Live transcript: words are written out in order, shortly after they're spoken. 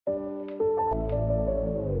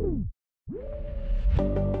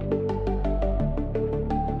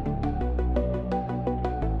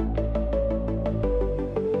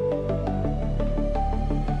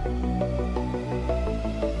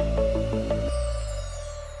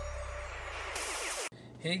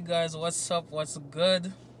Hey guys, what's up? What's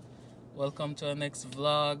good? Welcome to our next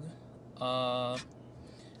vlog.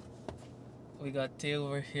 We got Tay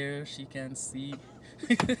over here. She can't see.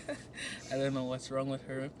 I don't know what's wrong with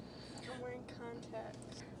her. I'm wearing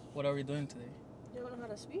contacts. What are we doing today? You don't know how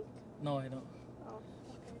to speak? No, I don't. Oh,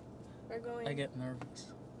 okay. We're going. I get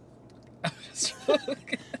nervous. I'm just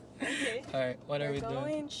joking. Okay. Alright, what are we doing? We're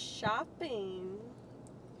going shopping.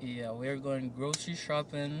 Yeah, we're going grocery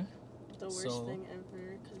shopping. The worst thing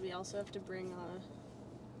ever, because we also have to bring a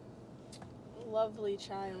lovely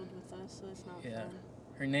child with us, so it's not fun.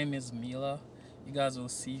 Her name is Mila. You guys will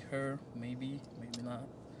see her, maybe not.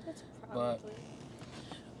 That's probably.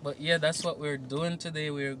 But yeah, that's what we're doing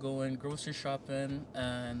today. We're going grocery shopping,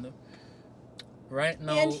 and right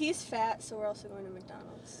now. And he's fat, so we're also going to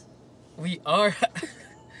McDonald's. We are.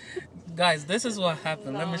 Guys, this is what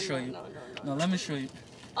happened. Let me show you. No, let me show you.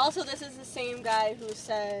 Also, this is the same guy who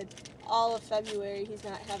said all of February he's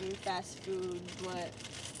not having fast food, but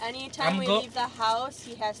anytime we leave the house,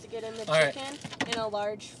 he has to get in the chicken and a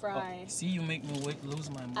large fry. Oh, see, you make me lose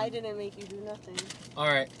my mind. I didn't make you do nothing.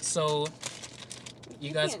 Alright, so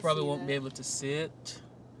you guys probably won't be able to see it.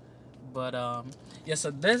 But, yeah,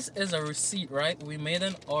 so this is a receipt, right? We made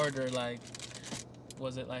an order, like,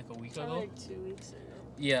 was it like a week ago? Like 2 weeks ago.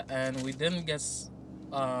 Yeah, and we didn't get...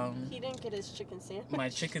 he didn't get his chicken sandwich. My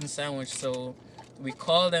chicken sandwich, so we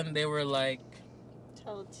called them. They were like,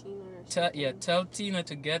 tell Tina or something. Tell Tina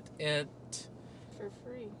to get it for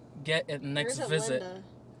free. Get it next visit.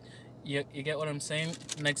 You get what I'm saying?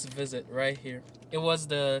 Next visit right here. It was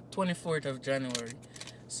the 24th of January,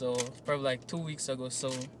 so probably like 2 weeks ago.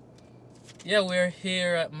 So yeah, we're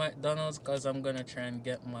here at McDonald's because I'm gonna try and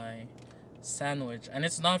get my sandwich, and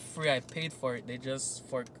it's not free. I paid for it. They just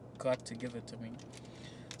forgot to give it to me.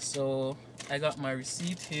 So I got my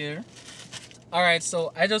receipt here. Alright,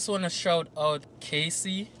 so I just want to shout out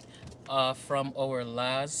Casey from our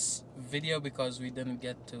last video because we didn't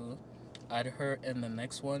get to add her in the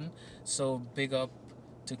next one. So big up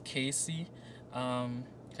to Casey. I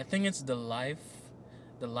think it's the life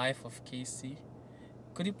of Casey.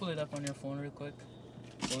 Could you pull it up on your phone real quick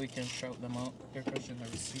so we can shout them out? They're crushing the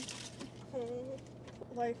receipt.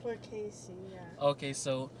 Life with Casey, yeah. Okay,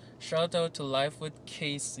 so shout out to Life with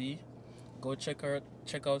Casey. Go check out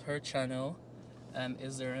her channel. And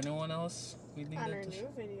is there anyone else we needed on our to new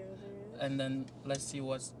video? There is. And then let's see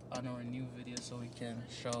what's on our new video so we can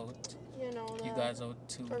shout you guys out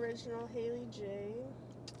too. Original Haley J.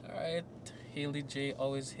 Alright, Haley J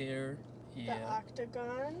always here. Yeah.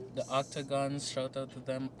 The Octagons, shout out to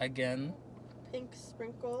them again. Pink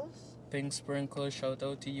Sprinkles, shout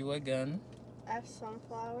out to you again. F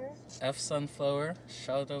Sunflower,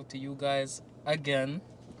 shout out to you guys again.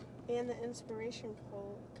 And the Inspiration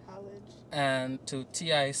College. And to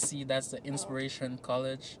TIC, that's the Inspiration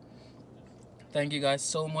College. Thank you guys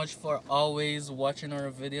so much for always watching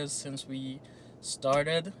our videos since we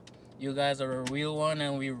started. You guys are a real one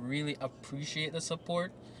and we really appreciate the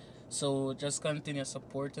support. So just continue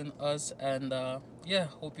supporting us, and yeah,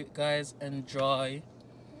 hope you guys enjoy.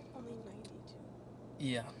 Only 92.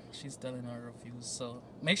 Yeah, she's telling our reviews. So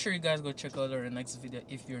make sure you guys go check out our next video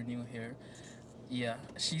if you're new here. Yeah,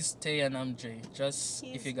 she's Tay and I'm Jay. Just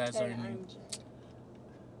if you guys are new.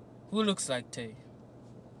 Who looks like Tay?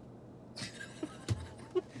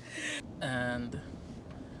 And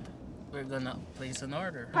we're gonna place an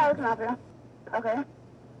order. Okay.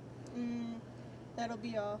 That'll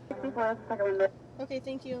be all. Okay,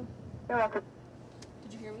 thank you. You're welcome.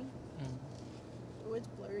 Did you hear me? Oh, it's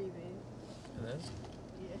blurry, babe. It is?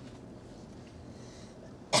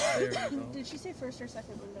 Yeah. There we go. Did she say first or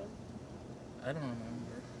second window? I don't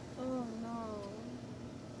remember. Oh no.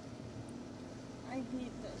 I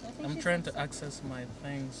hate this. I think I'm trying to access my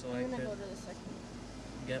thing so I can go to the second.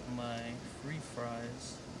 Get my free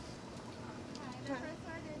fries. The first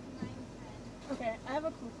order is 9.10. Okay, I have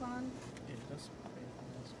a coupon. Yeah, that's okay.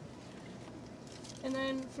 And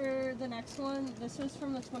then for the next one, this was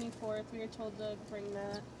from the 24th. We were told to bring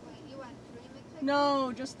that. Wait, you want 3 McChickens?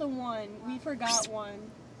 No, just the one. We forgot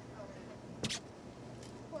one. $4.50.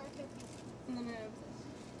 And then I have this.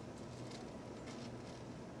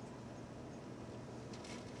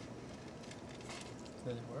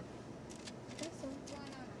 Does it work? I think so.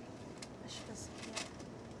 I should have said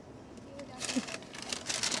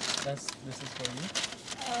that. This is for you?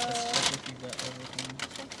 Let's check if you got everything.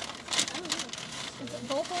 I don't know. Is it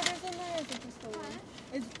both orders in there or is it just the one?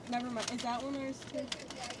 Never mind. Is that one or is it?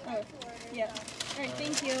 Oh, yeah. Alright,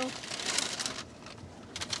 thank you.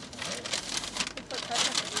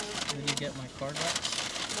 Did you get my card back?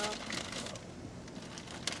 No.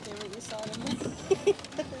 Damn it, you saw it in there.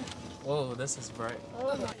 Oh, this is bright.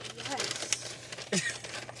 Oh my yes.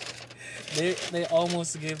 They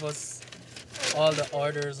almost gave us all the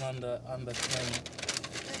orders on the thing,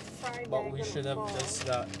 but we should have just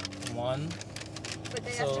got one. But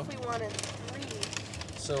they So- asked if we wanted 3.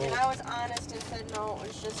 So And I was honest and said no, it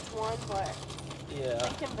was just 1, but yeah.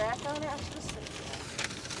 thinking back on it, I should have said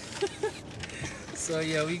yes. So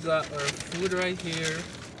yeah, we got our food right here.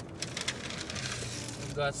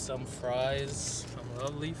 We got some fries, some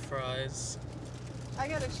lovely fries. I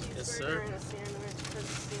got a cheeseburger Yes, sir. and a sandwich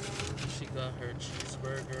because, She got her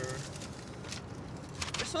cheeseburger.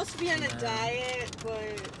 we're supposed to be on a Yeah. diet, but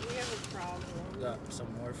we have a problem. We got some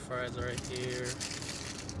more fries right here.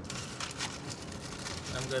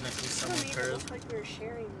 I'm gonna eat It some doesn't of even hers. look like we were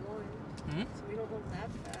sharing one, Hmm? so we don't look that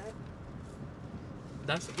fat.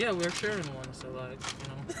 Yeah, we're sharing one, so like, you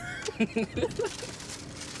know.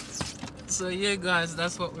 So yeah, guys,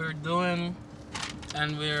 that's what we're doing,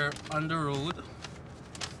 and we're on the road.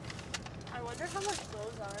 I wonder how much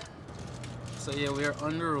those are. So yeah, we're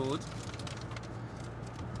on the road.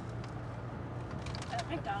 At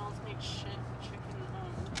McDonald's makes chicken,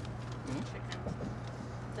 Hmm? chickens.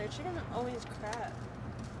 Their chicken is always crap.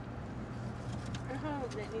 I don't know how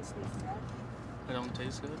it needs to be fresh. It don't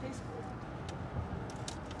taste good. It tastes good.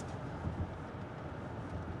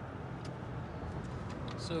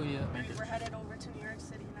 So yeah, make it. We're headed over to New York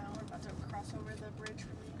City now. We're about to cross over the bridge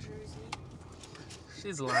from New Jersey.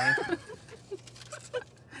 She's lying.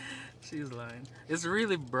 She's lying. It's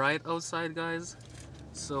really bright outside, guys.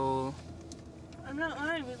 So I'm not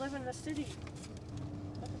lying. We live in the city.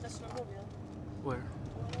 Look at the snowmobile. where?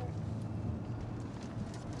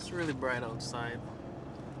 It's really bright outside.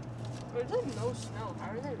 There's like no snow.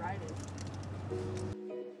 How are they riding?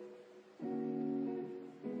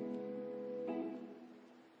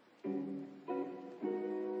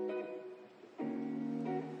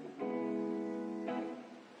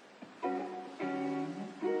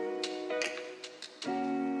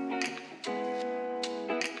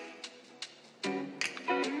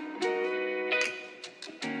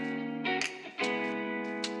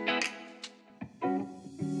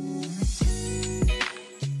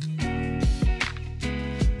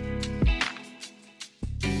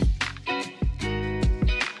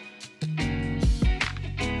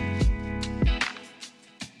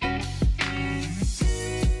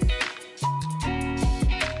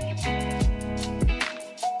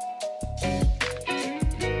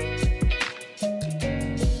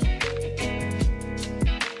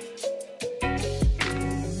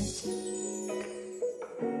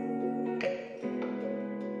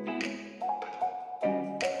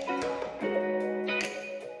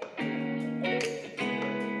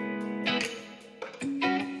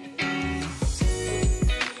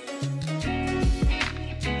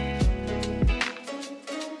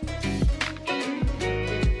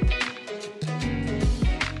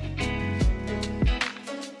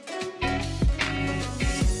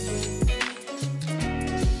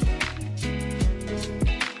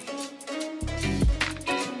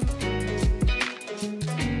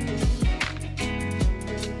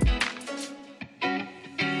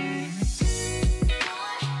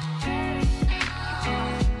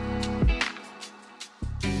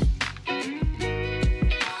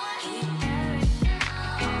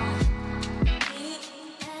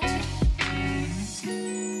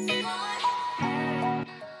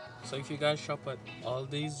 So if you guys shop at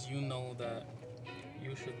Aldi's, you know that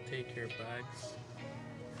you should take your bags.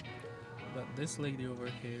 But this lady over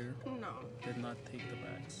here No. did not take the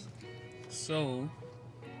bags. So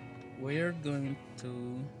we're gonna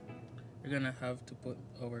have to put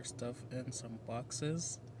our stuff in some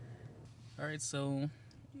boxes. Alright, so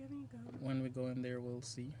Do you have any gum? when we go in there we'll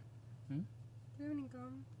see. Do you have any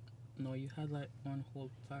gum? No, you had like one whole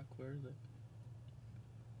pack. Where is it?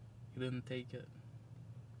 You didn't take it.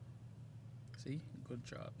 See? Good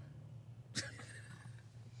job.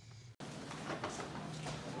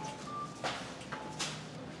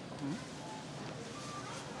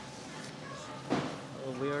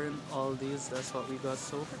 We are in Aldi's. That's what we got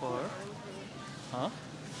so far. Huh?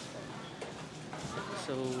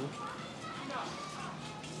 So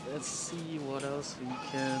let's see what else we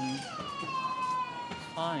can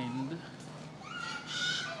find.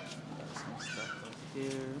 Got some stuff up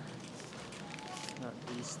here. Got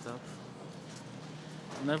these stuff.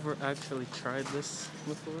 Never actually tried this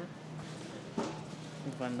before.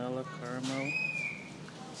 Vanilla caramel.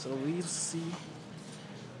 So we'll see.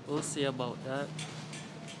 We'll see about that.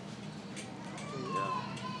 Yeah.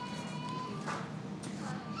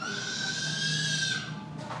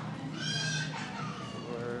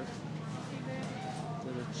 We're to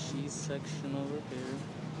the cheese section over here.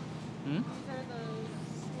 Hmm? These are the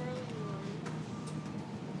swirly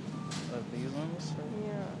ones. These ones?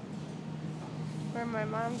 Yeah. Where my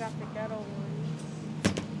mom got the ghetto ones.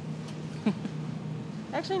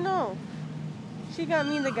 Actually, no. She got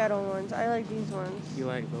me the ghetto ones. I like these ones. You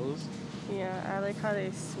like those? Yeah, I like how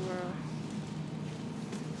they swirl.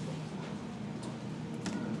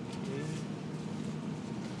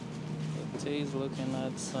 Tay's looking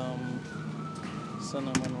at some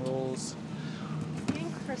cinnamon rolls.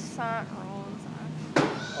 Eating croissant rolls.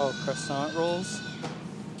 Oh, croissant rolls?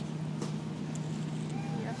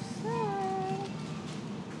 Yes, sir.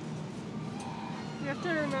 You have to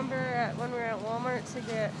remember when we're at Walmart to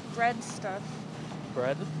get bread stuff.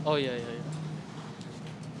 Bread? Oh, yeah.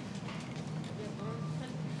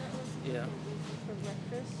 Yeah. For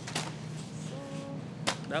breakfast. So,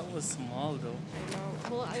 That was small, though. I know.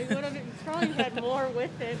 Well, I would have probably had more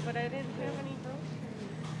with it, but I didn't have any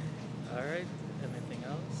groceries. All right. Anything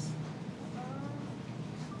else?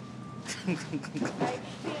 I can't eat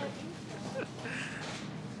that. I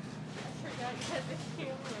forgot you had the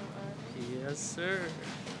camera on. Yes, sir.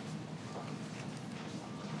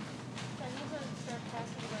 I need to start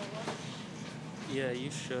passing my lunch. Yeah, you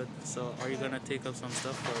should. So, are you gonna take up some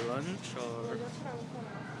stuff for lunch, Well, or? that's what I was going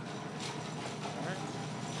to ask. All right.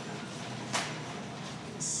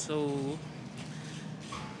 So,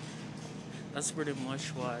 that's pretty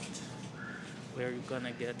much what we're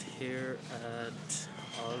gonna get here at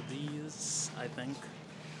Aldi's, I think.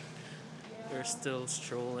 We're still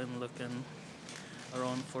strolling, looking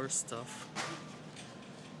around for stuff.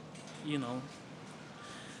 You know,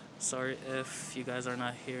 sorry if you guys are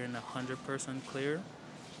not hearing 100% clear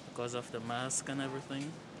because of the mask and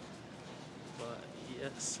everything. But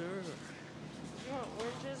yes, sir. You want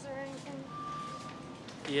oranges or anything?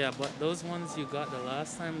 Yeah, but those ones you got the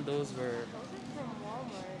last time, those were. Those are from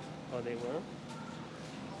Walmart. Oh, they were?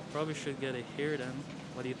 Probably should get it here then.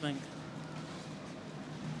 What do you think?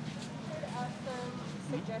 I should ask them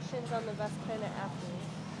suggestions on the best kind of apples.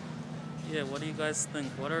 Yeah, what do you guys think?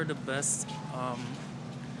 What are the best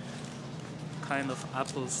kind of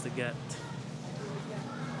apples to get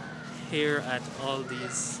here at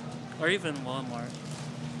Aldi's or even Walmart?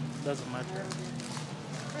 Doesn't matter.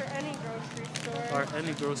 For any grocery store. Or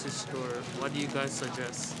any grocery store. What do you guys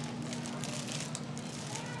suggest?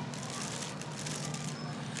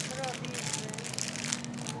 What about these things?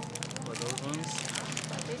 For those ones?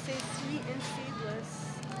 They say sweet and seedless.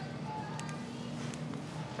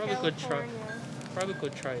 Probably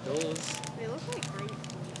could try those. They look like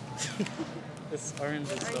grapefruit. It's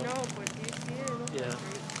oranges I though. know, but do you see it? It looks Yeah. like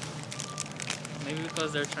grapefruit. Maybe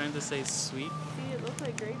because they're trying to say sweet. See, it looks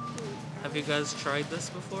like grapefruit. Have you guys tried this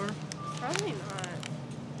before? Probably not.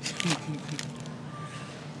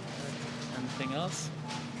 Anything else?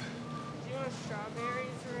 Do you want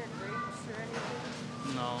strawberries or grapes or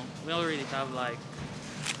anything? No. We already have like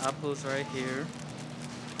apples right here.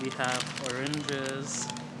 We have oranges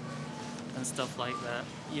and stuff like that,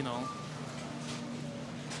 you know.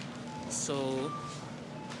 So,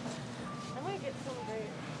 I might get some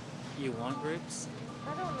grapes. you want grapes? I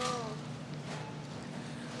don't know.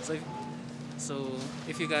 It's like, so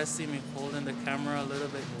if you guys see me holding the camera a little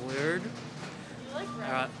bit weird You like and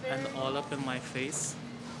raspberries? all up in my face,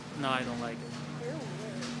 no, I don't like it. You're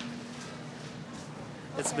weird.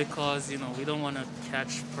 It's Okay. because, you know, we don't want to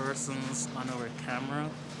catch persons on our camera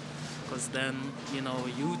because then, you know,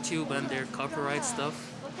 YouTube and their copyright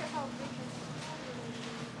stuff. Look at how big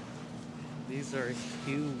These are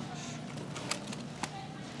huge.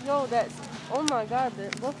 this. Yo, that's. Oh my god,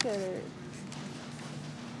 look at it.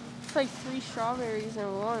 It's like 3 strawberries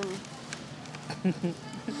in one.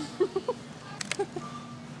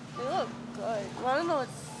 They look good. Wanna know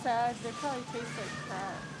what's sad? They probably taste like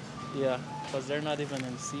crap. Yeah, because they're not even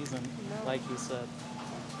in season, No. like you said.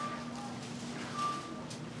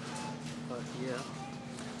 But yeah,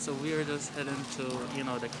 so we are just heading to, you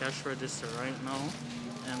know, the cash register right now,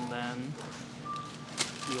 and then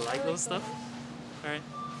you like those stuff? All right.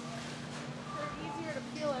 They're easier to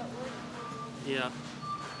peel at work. Yeah.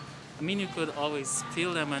 I mean, you could always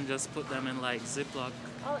peel them and just put them in like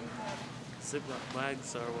I'll eat that. Ziploc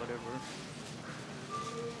bags or whatever.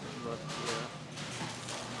 But yeah.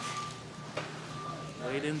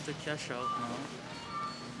 Waiting to cash out now.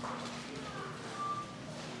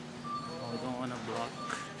 Oh, we don't want to block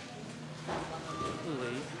the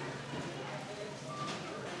way.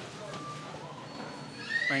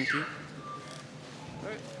 Thank you.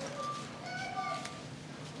 Alright.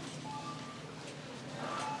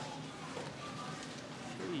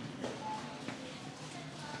 Hey.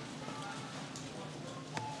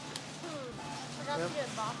 Forgot Yep. to get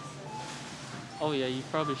boxes. Oh yeah, you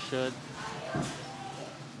probably should.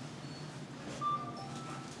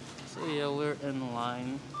 So yeah, we're in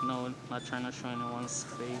line. No, not trying to show anyone's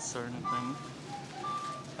face or anything.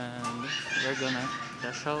 And we're gonna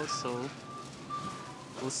cash out, so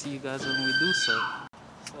we'll see you guys when we do so.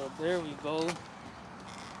 So there we go.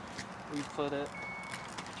 We put it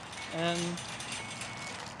in,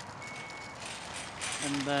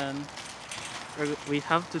 and then we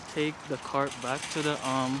have to take the cart back to the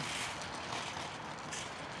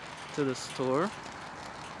store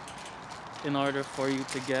in order for you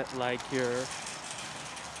to get like your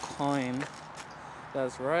coin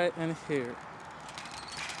that's right in here.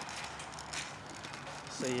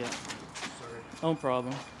 So yeah, sorry, no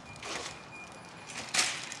problem.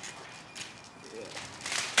 Yeah.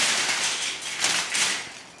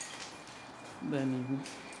 Then you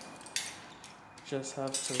just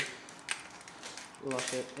have to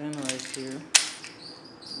lock it in right here,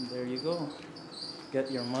 and there you go. Get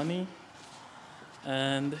your money,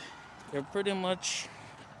 and you're pretty much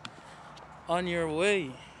on your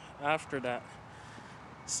way after that.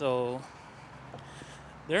 So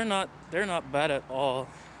they're not bad at all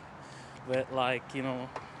with, like, you know,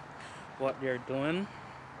 what they're doing.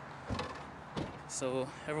 So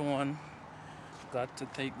everyone got to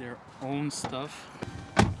take their own stuff.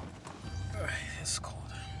 It's cold.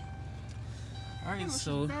 Alright,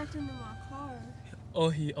 so backed into my car. oh,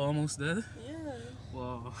 he almost did? Yeah.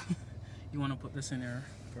 Wow. You want to put this in there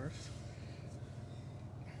first?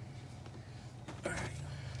 Alright.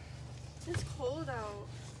 It's cold out.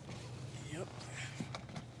 Yep.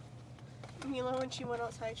 Mila, when she went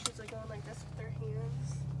outside, she was like going like this with her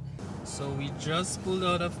hands. So we just pulled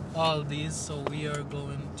out of all these, so we are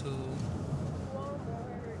going to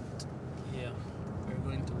Walmart. yeah, we're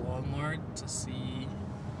going to Walmart to see,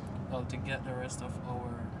 well, to get the rest of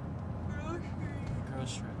our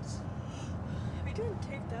groceries. We didn't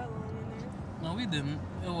take that long in there. No, we didn't.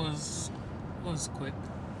 It was quick.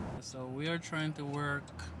 So we are trying to work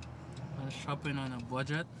on shopping on a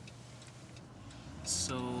budget.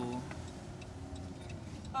 So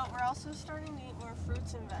But we're also starting to eat more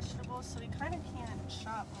fruits and vegetables, so we kind of can't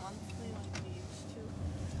shop monthly like we used to.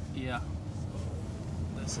 yeah,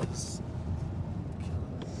 this is.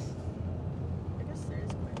 I guess there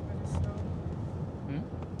is quite a bit of snow. Hmm? I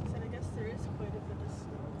said I guess there is quite a bit of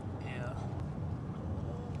snow. Yeah.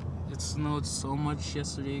 It snowed so much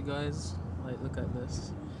yesterday, guys. Like, look at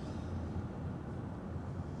this.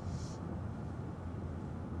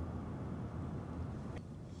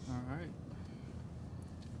 Alright.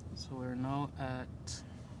 So we're now at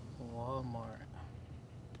Walmart.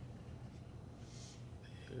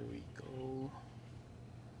 Here we go.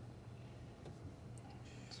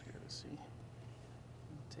 Let's go to see.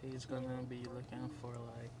 Tay's gonna be looking for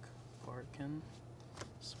like parking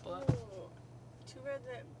spot. Oh, too bad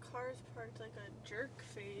that car's parked like a jerk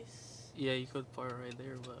face. Yeah, you could park right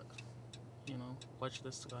there, but you know, watch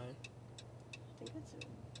this guy. I think it's I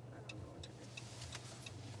don't know what it is.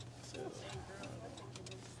 So, Same girl, I think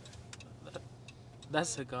it is.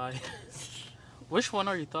 that's a guy. Which one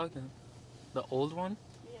are you talking? The old one?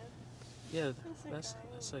 Yeah. Yeah, That's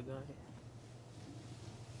that's a guy.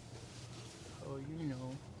 Oh, you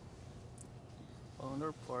know. Oh,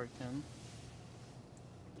 they're parking.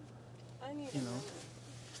 I need You a know. minute.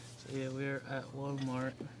 So yeah, we're at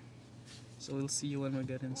Walmart. So we'll see you when we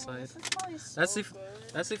get inside. This is probably so That's if good.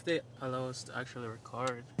 that's if they allow us to actually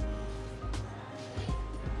record.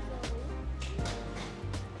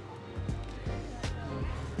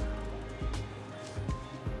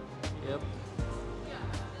 Yep.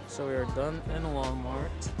 So we are done in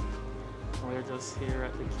Walmart. We're just here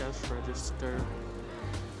at the cash register,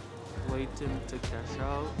 waiting to cash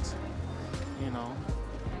out. You know.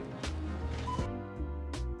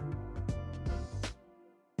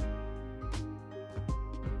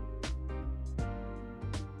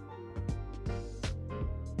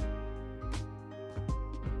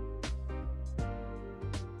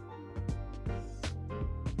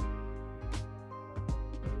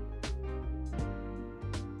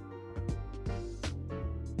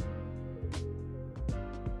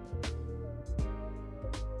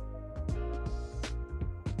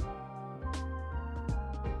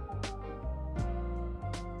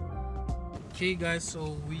 Okay guys,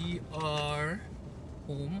 so we are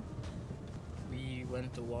home. We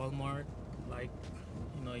went to Walmart, like,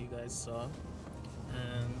 you know, you guys saw,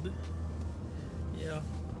 and yeah,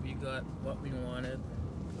 we got what we wanted.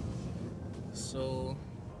 So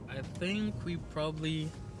I think we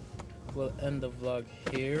probably will end the vlog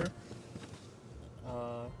here.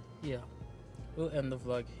 Yeah, we'll end the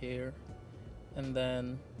vlog here, and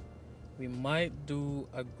then we might do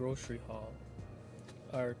a grocery haul.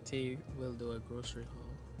 Or T will do a grocery haul.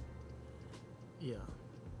 Yeah.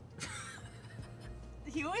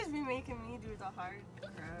 He always be making me do the hard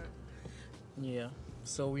crap. Yeah.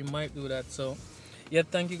 So we might do that. So yeah,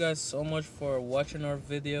 thank you guys so much for watching our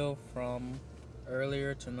video from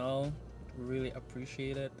earlier to now. Really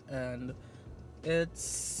appreciate it. And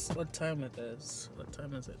it's what time it is? What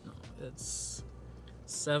time is it now? It's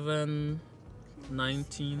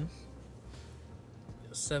 7:19.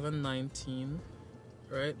 7:19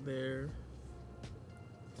 right there.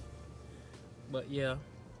 But yeah,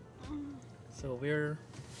 so we're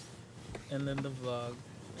ending the vlog,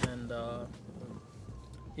 and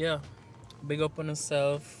yeah, big up on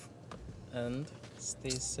yourself and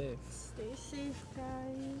stay safe. Stay safe,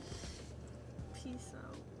 guys. Peace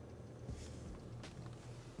out.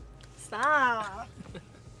 Stop.